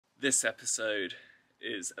This episode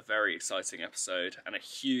is a very exciting episode and a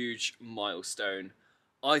huge milestone,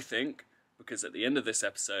 I think, because at the end of this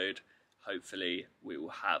episode, hopefully we will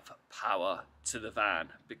have power to the van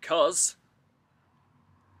because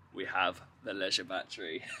we have the leisure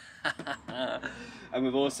battery. And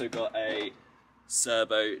we've also got a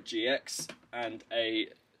Servo GX and a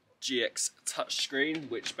GX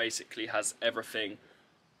touchscreen, which basically has everything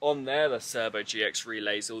on there. The Servo GX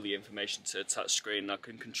relays all the information to a touchscreen. I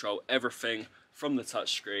can control everything from the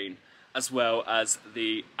touchscreen, as well as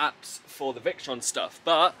the apps for the Victron stuff.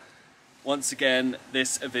 But once again,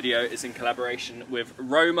 this video is in collaboration with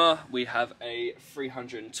Roma. We have a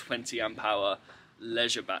 320 amp hour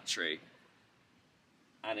leisure battery,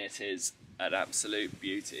 and it is an absolute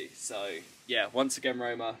beauty. So yeah, once again,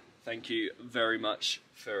 Roma, thank you very much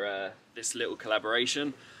for this little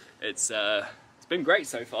collaboration. It's been great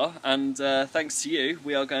so far, and thanks to you,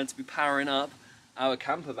 we are going to be powering up our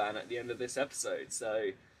camper van at the end of this episode. So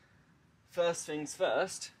first things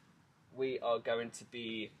first, we are going to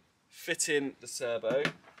be fitting the servo,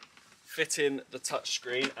 fitting the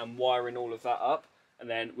touchscreen and wiring all of that up, and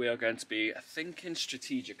then we are going to be thinking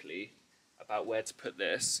strategically about where to put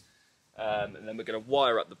this, and then we're going to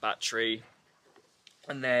wire up the battery,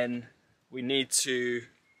 and then we need to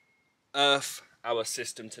earth our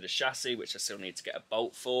system to the chassis, which I still need to get a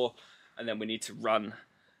bolt for, and then we need to run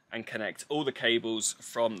and connect all the cables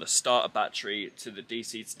from the starter battery to the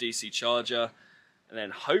DC to DC charger, and then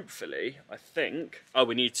hopefully, I think,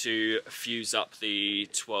 we need to fuse up the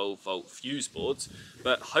 12-volt fuse boards,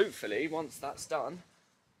 but hopefully once that's done,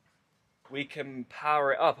 we can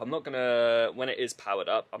power it up. I'm not gonna, when it is powered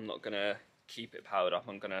up, I'm not gonna keep it powered up.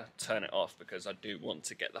 I'm gonna turn it off because I do want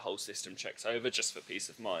to get the whole system checked over just for peace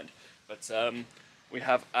of mind. But we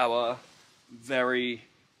have our very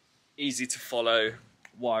easy to follow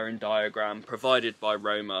wiring diagram provided by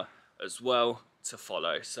Roma as well to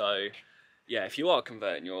follow. So yeah, if you are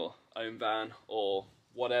converting your own van or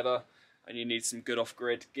whatever and you need some good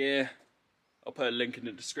off-grid gear, I'll put a link in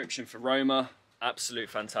the description for Roma. Absolute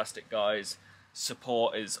fantastic guys.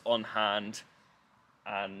 Support is on hand,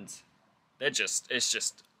 and it's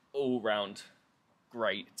just all round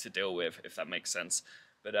great to deal with, if that makes sense.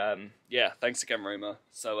 But yeah, thanks again, Roma.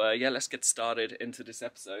 So yeah, let's get started into this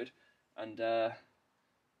episode and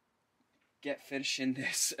get finishing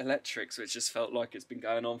this electrics, which just felt like it's been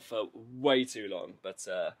going on for way too long. But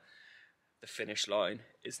the finish line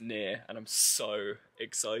is near, and I'm so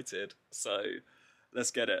excited. So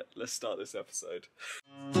let's get it. Let's start this episode.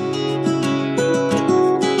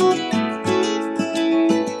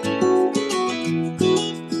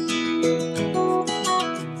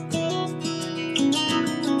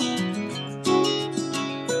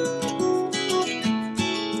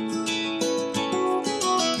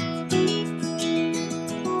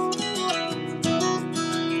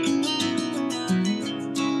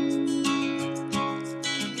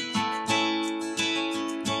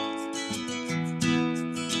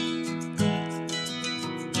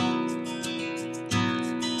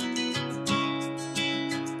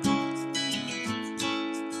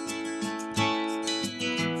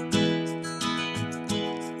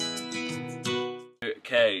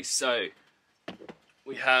 Okay, so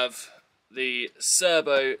we have the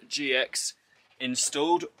Servo GX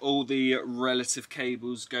installed. All the relative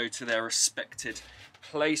cables go to their respected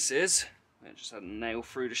places. I just had a nail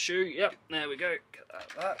through the shoe. Yep, there we go.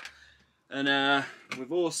 Cut that. And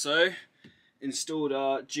we've also installed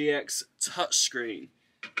our GX touchscreen.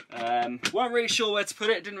 Weren't really sure where to put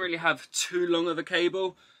it. Didn't really have too long of a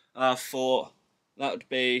cable. Thought that would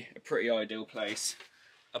be a pretty ideal place.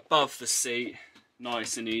 Above the seat.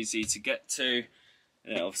 Nice and easy to get to.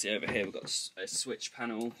 And obviously over here we've got a switch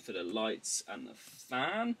panel for the lights and the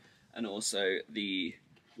fan, and also the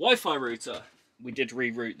Wi-Fi router. We did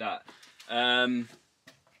reroute that.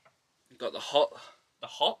 We've got the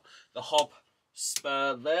hob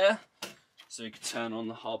spur there, so you can turn on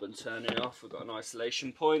the hob and turn it off. We've got an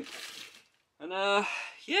isolation point, and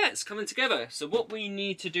yeah, it's coming together. So what we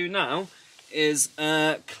need to do now is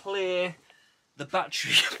clear the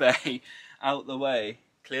battery bay out the way.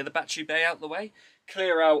 Clear the battery bay out the way.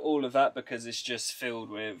 Clear out all of that because it's just filled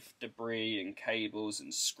with debris and cables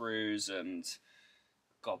and screws and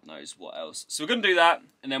God knows what else. So we're going to do that,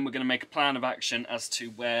 and then we're going to make a plan of action as to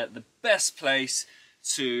where the best place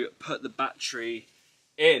to put the battery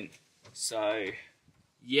in. So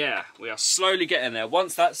yeah, we are slowly getting there.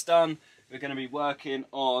 Once that's done, we're going to be working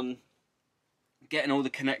on getting all the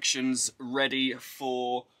connections ready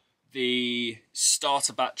for the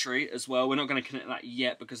starter battery as well. We're not going to connect that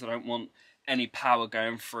yet because I don't want any power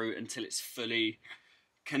going through until it's fully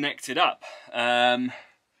connected up.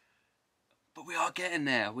 we are getting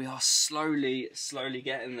there. We are slowly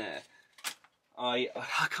getting there. I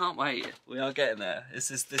can't wait. We are getting there. This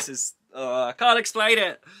is I can't explain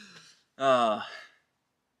it.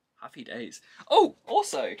 Happy days. Oh,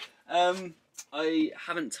 also, I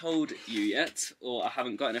haven't told you yet, or I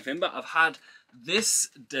haven't got anything, but I've had this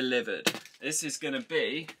delivered. This is going to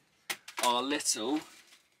be our little, let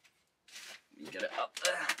me get it up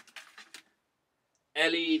there,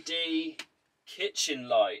 LED kitchen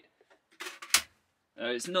light.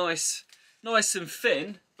 It's nice and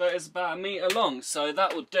thin, but it's about 1 metre long, so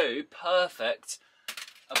that will do perfect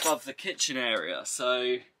above the kitchen area.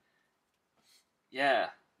 So yeah,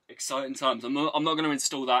 exciting times. I'm not going to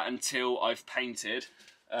install that until I've painted.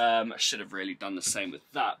 I should have really done the same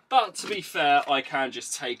with that, but to be fair, I can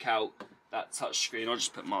just take out that touch screen. I'll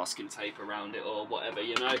just put masking tape around it or whatever,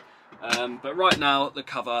 you know. But right now the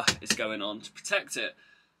cover is going on to protect it.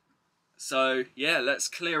 So yeah, let's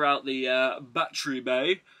clear out the battery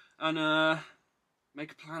bay and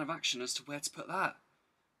make a plan of action as to where to put that.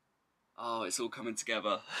 Oh, it's all coming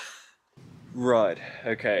together. Right,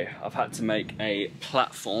 okay, I've had to make a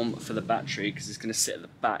platform for the battery because it's going to sit at the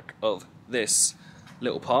back of this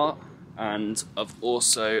little part, and I've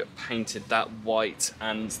also painted that white,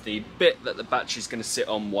 and the bit that the battery's going to sit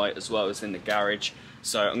on white as well as in the garage.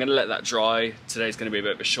 So I'm going to let that dry. Today's going to be a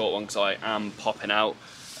bit of a short one because I am popping out.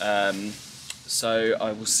 So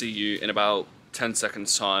I will see you in about 10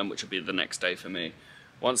 seconds time, which will be the next day for me.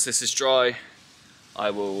 Once this is dry, I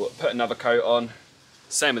will put another coat on,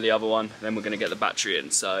 same with the other one, then we're going to get the battery in.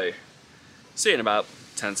 So see you in about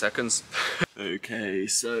 10 seconds. Okay,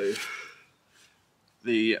 so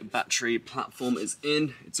the battery platform is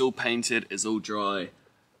in, it's all painted, it's all dry.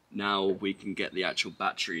 Now we can get the actual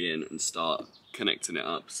battery in and start connecting it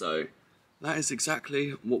up. So that is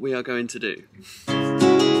exactly what we are going to do.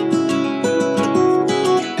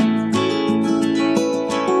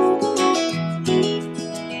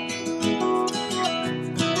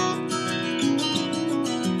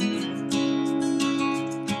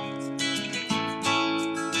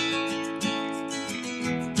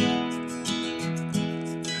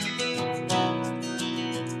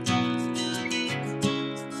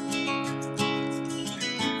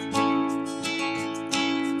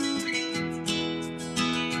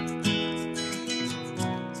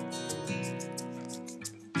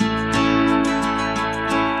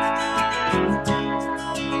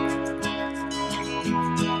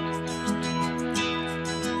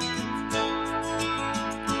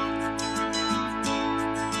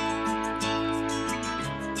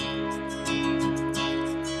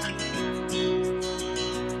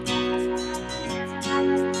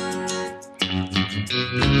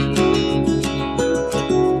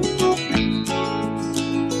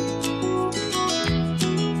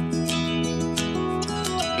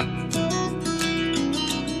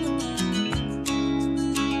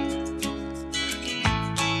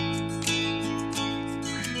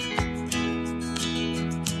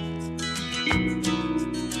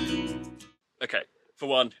 Okay, for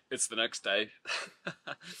one, it's the next day.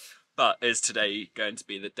 But is today going to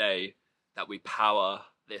be the day that we power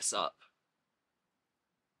this up?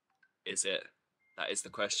 Is it? That is the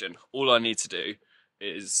question. All I need to do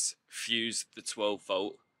is fuse the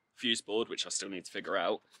 12-volt fuse board, which I still need to figure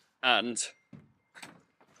out, and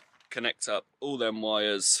connect up all them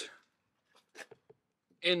wires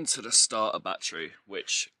into the starter battery,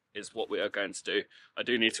 which is what we are going to do. I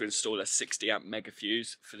do need to install a 60 amp mega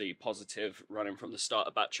fuse for the positive running from the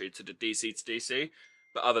starter battery to the DC to DC.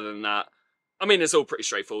 But other than that, I mean, it's all pretty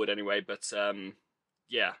straightforward anyway, but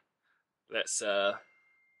yeah, let's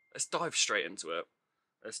dive straight into it.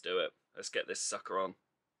 Let's do it. Let's get this sucker on.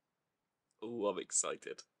 Oh, I'm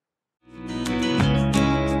excited.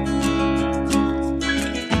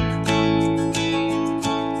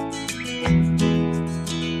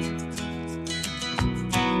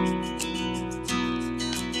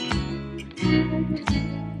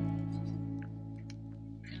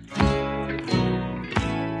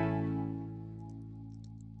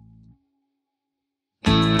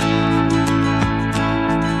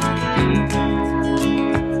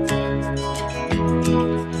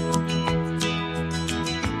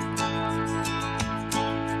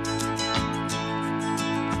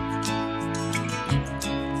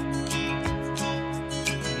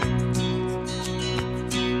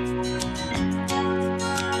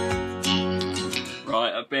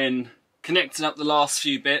 I've been connecting up the last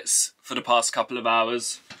few bits for the past couple of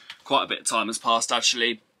hours. Quite a bit of time has passed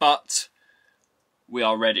actually, but we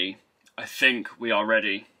are ready. I think we are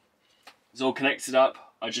ready. It's all connected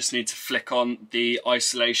up. I just need to flick on the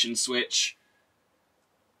isolation switch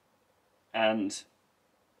and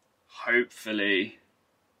hopefully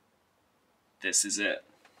this is it.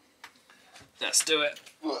 Let's do it.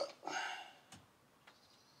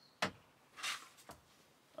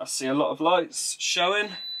 I see a lot of lights showing.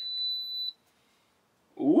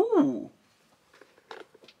 Ooh,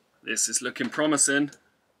 this is looking promising.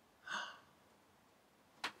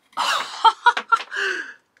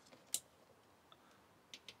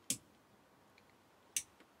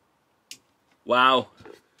 Wow,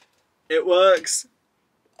 it works.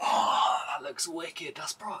 Oh, that looks wicked.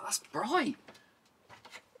 That's bright. That's bright.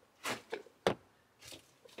 Let's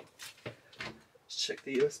check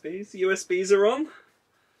the USBs. The USBs are on.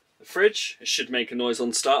 The fridge, it should make a noise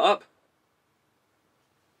on startup.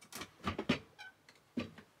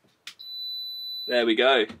 There we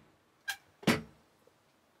go.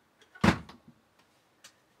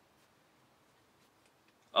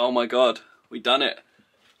 Oh my god, we done it.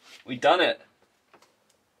 We done it.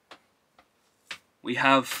 We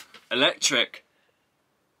have electric.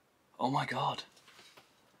 Oh my god.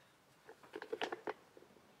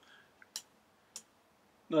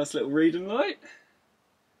 Nice little reading light.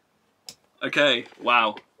 Okay,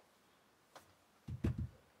 wow.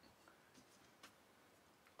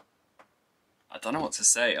 I don't know what to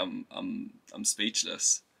say. I'm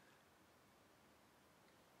speechless.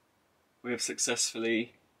 We have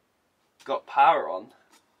successfully got power on.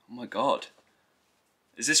 Oh my god.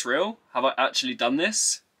 Is this real? Have I actually done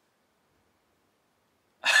this?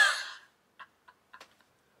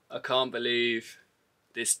 I can't believe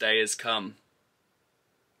this day has come.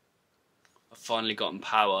 I've finally gotten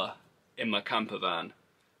power in my camper van.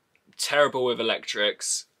 I'm terrible with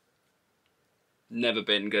electrics. Never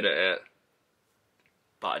been good at it.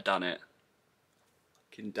 But I done it.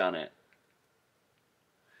 Fucking done it.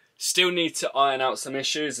 Still need to iron out some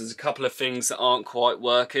issues. There's a couple of things that aren't quite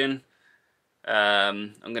working.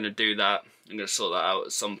 I'm going to do that. I'm going to sort that out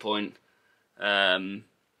at some point.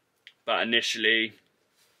 But initially,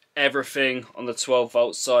 everything on the 12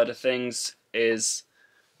 volt side of things is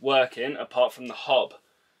working apart from the hob,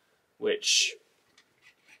 which,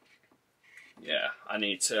 yeah, I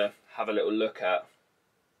need to have a little look at.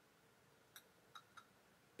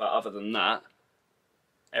 But other than that,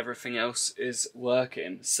 everything else is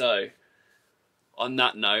working. So, on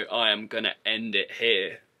that note, I am going to end it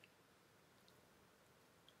here.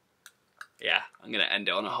 Yeah, I'm going to end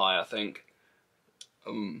it on a high, I think.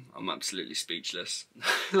 I'm absolutely speechless.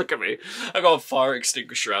 Look at me. I got a fire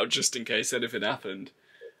extinguisher out just in case anything happened.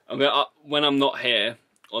 When I'm not here,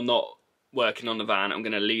 or not working on the van, I'm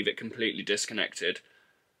going to leave it completely disconnected.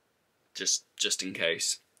 Just in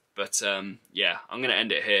case. But yeah, I'm going to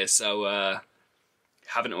end it here. So,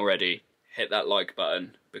 haven't already, hit that like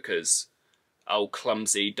button, because old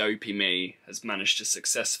clumsy, dopey me has managed to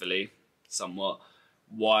successfully, somewhat,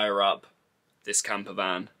 wire up this camper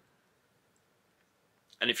van.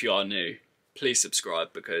 And if you are new, please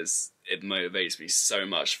subscribe, because it motivates me so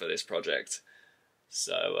much for this project.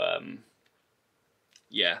 So,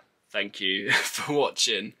 yeah, thank you for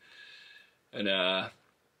watching, and I'll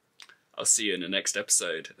see you in the next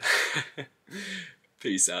episode.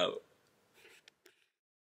 Peace out.